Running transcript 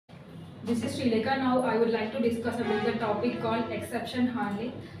This is Srilekha. Now I would like to discuss about the topic called exception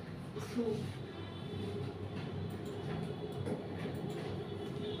handling.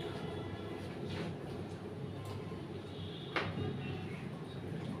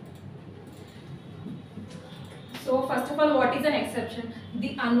 So first of all, what is an exception?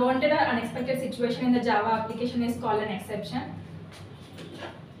 The unwanted or unexpected situation in the Java application is called an exception.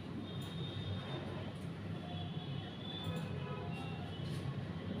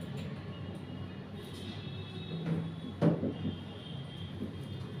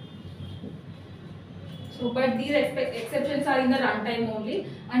 So, but these exceptions are in the runtime only.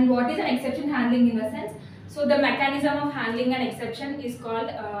 And what is an exception handling in the sense? So, the mechanism of handling an exception is called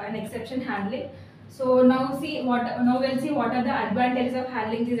an exception handling. So now we'll see what are the advantages of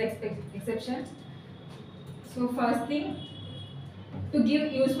handling these exceptions. So first thing, to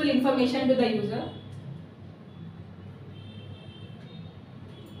give useful information to the user.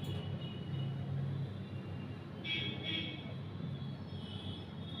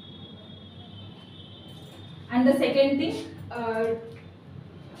 And the second thing,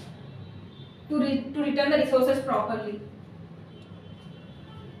 to return the resources properly.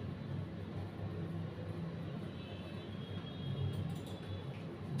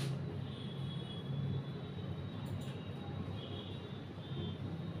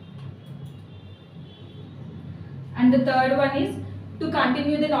 And the third one is to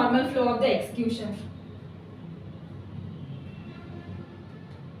continue the normal flow of the execution.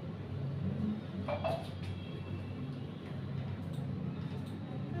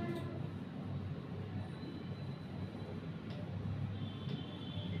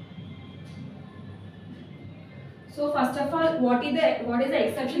 So first of all, what is the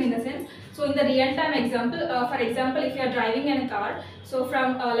exception in the sense? So in the real-time example, for example, if you are driving in a car, so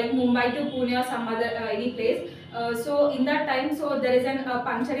from like Mumbai to Pune or some other any place, so in that time, so there is an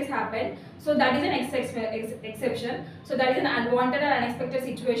puncture is happened. So that is an exception. So that is an unwanted or unexpected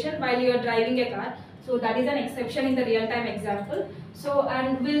situation while you are driving a car. So that is an exception in the real-time example. So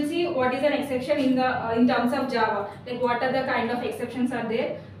and we'll see what is an exception in the in terms of Java. Like what are the kind of exceptions are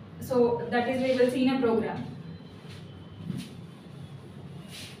there. So that is we will see in a program.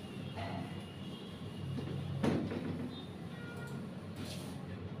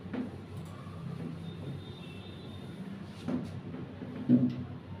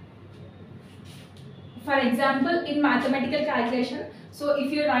 For example, in mathematical calculation, so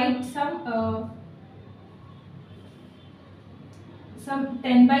if you write some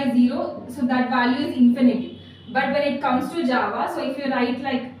 10 by 0, so that value is infinity. But when it comes to Java, so if you write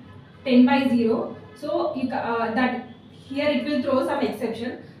like 10 by 0, so you that here it will throw some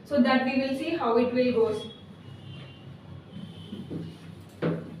exception. So that we will see how it will goes.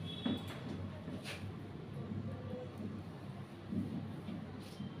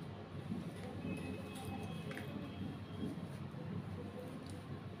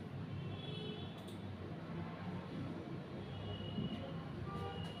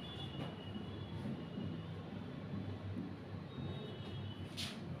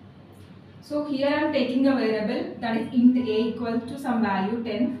 So here I am taking a variable that is int a equals to some value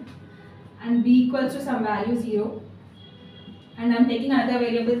 10 and b equals to some value 0, and I am taking another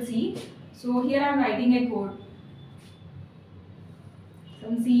variable c. So here I am writing a code.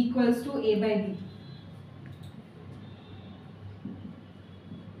 Some c equals to a by b.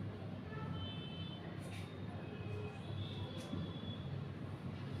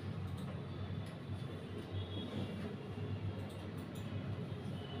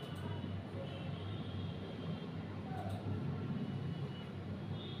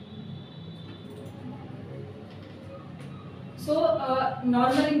 So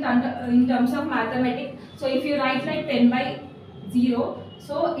normally in terms of mathematics, so if you write like 10 by 0,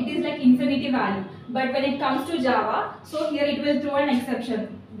 so it is like infinity value. But when it comes to Java, so here it will throw an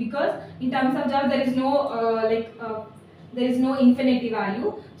exception, because in terms of Java there is no there is no infinity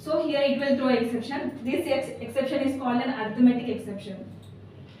value. So here it will throw exception. This exception is called an arithmetic exception.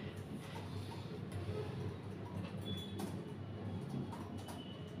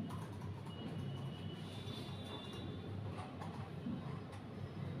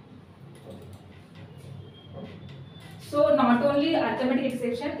 So not only arithmetic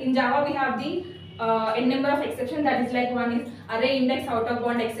exception, in Java we have the n number of exceptions, that is like one is array index out of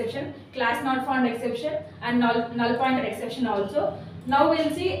bound exception, class not found exception, and null pointer exception also. Now we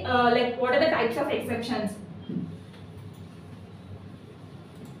will see like what are the types of exceptions.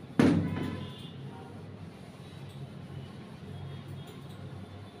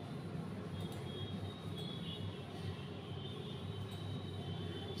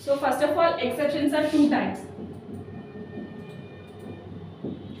 So first of all, exceptions are two types.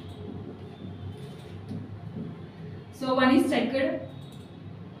 So one is checked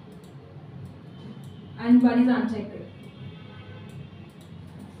and one is unchecked.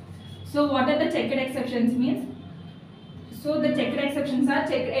 So what are the checked exceptions means? So the checked exceptions are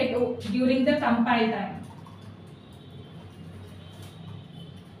checked during the compile time,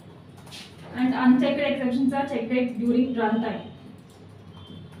 and unchecked exceptions are checked during runtime.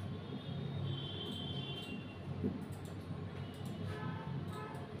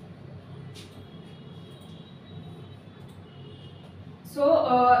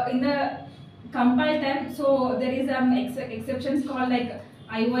 So in the compile time, so there is exceptions called like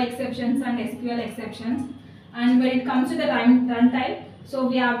IO exceptions and SQL exceptions. And when it comes to the runtime, so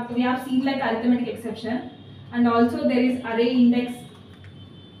we have seen like arithmetic exception, and also there is array index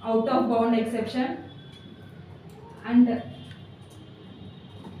out of bound exception and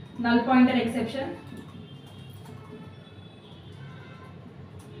null pointer exception,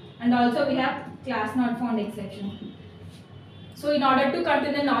 and also we have class not found exception. So in order to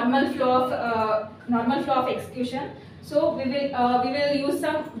continue the normal flow of execution, so we will use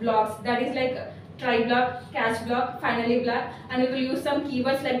some blocks, that is like try block, catch block, finally block, and we will use some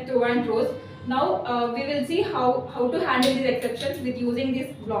keywords like throw and throws. Now we will see how to handle these exceptions with using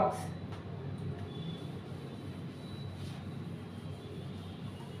these blocks.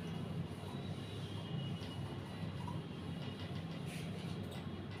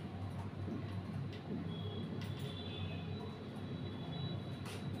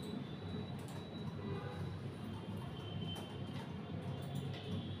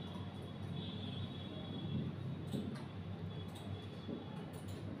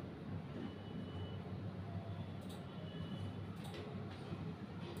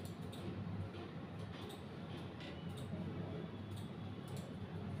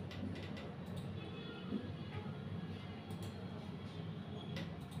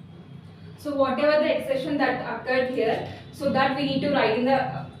 So whatever the exception that occurred here, so that we need to write in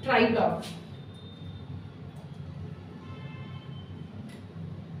the try block.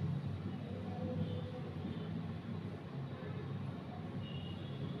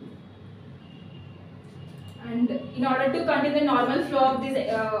 And in order to continue the normal flow of this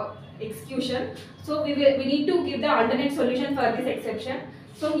execution, so we need to give the alternate solution for this exception.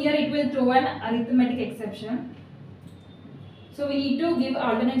 So here it will throw an arithmetic exception. So we need to give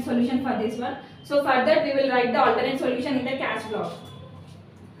alternate solution for this one. So for that we will write the alternate solution in the catch block.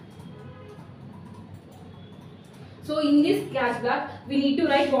 So in this catch block we need to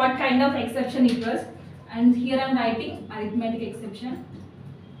write what kind of exception it was, and here I am writing arithmetic exception.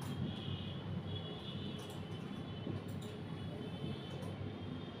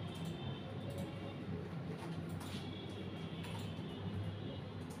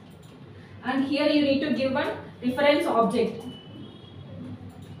 And here you need to give one reference object.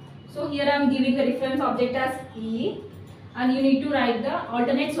 So here I am giving the reference object as E, and you need to write the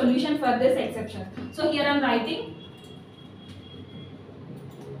alternate solution for this exception. So here I am writing.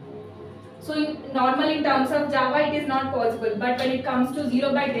 So normally in terms of Java it is not possible, but when it comes to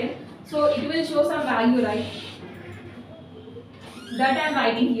 0 by 10, so it will show some value, right? That I am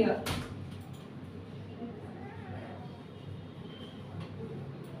writing here.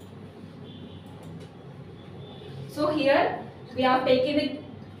 So here we have taken the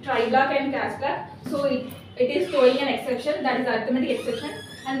try block and catch block. So it is throwing an exception, that is arithmetic exception,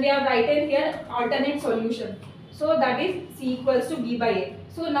 and we have written here alternate solution. So that is C equals to B by A.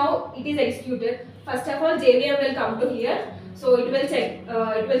 So now it is executed. First of all, JVM will come to here. So it will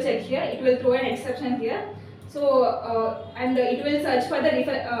check here. It will throw an exception here. So and it will search for the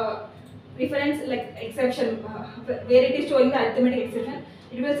reference like exception where it is showing the arithmetic exception.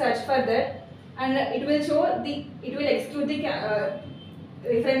 It will search for that, and it will execute the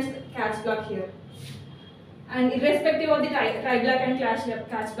reference catch block here. And irrespective of the try block and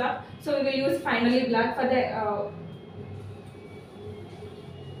catch block, so we will use finally block for the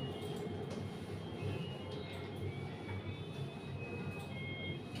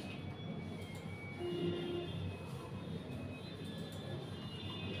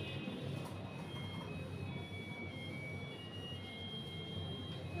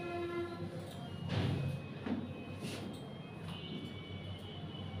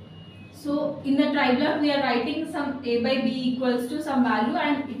So in the try block we are writing some A by B equals to some value,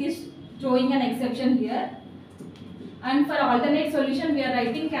 and it is throwing an exception here. And for alternate solution we are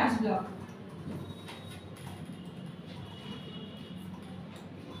writing catch block.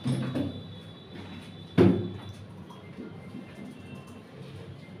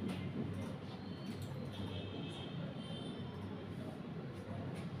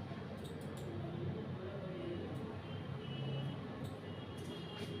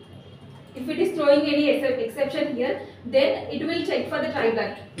 if it is throwing any exception here, then it will check for the try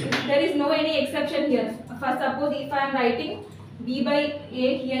block. If there is no any exception here, for suppose if I am writing B by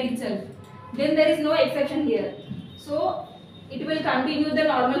A here itself, then there is no exception here. So it will continue the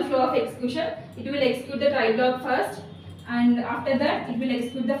normal flow of execution. It will execute the try block first, and after that it will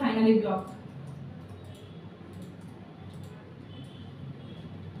execute the finally block.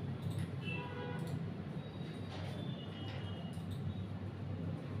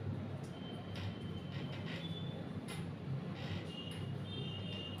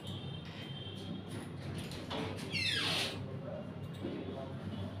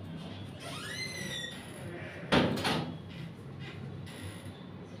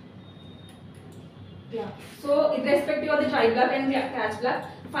 Yeah. So irrespective of the try block and catch block,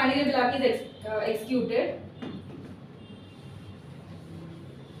 finally block is executed.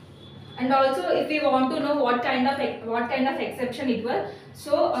 And also, if we want to know what kind of exception it was,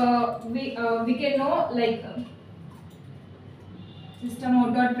 so we can know like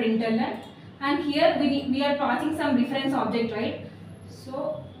system.out.println, and here we are passing some reference object, right?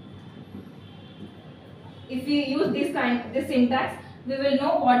 So if we use this syntax, we will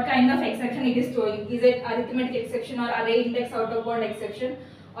know what kind of exception it is throwing. Is it arithmetic exception, or array index out of bound exception,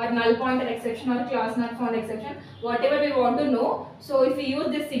 or null pointer exception, or class not found exception, whatever we want to know. So if we use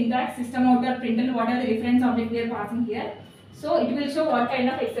this syntax system.out.println, what are the reference object we are passing here, so it will show what kind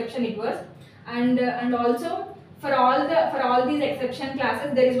of exception it was. And also for all these exception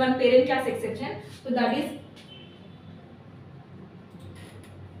classes, there is one parent class exception, so that is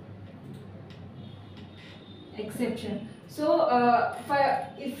exception. So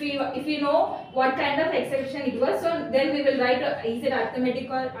if we know what kind of exception it was, so then we will write is it arithmetic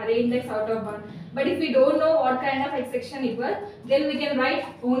or array index out of bound. But if we don't know what kind of exception it was, then we can write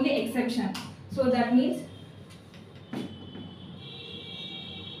only exception. So that means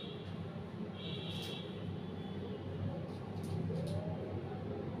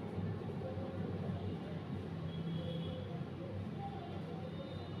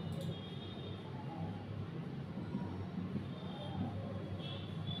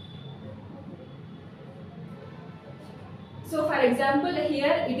so for example,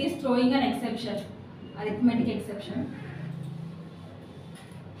 here it is throwing an exception, arithmetic exception.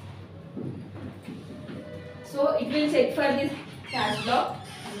 So it will check for this catch block,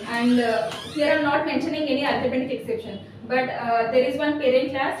 and here I am not mentioning any arithmetic exception, but there is one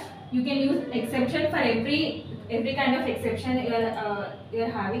parent class. You can use exception for every kind of exception you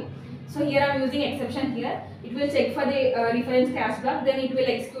are having. So here I am using exception here. It will check for the reference catch block, then it will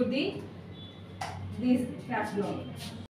execute this catch block.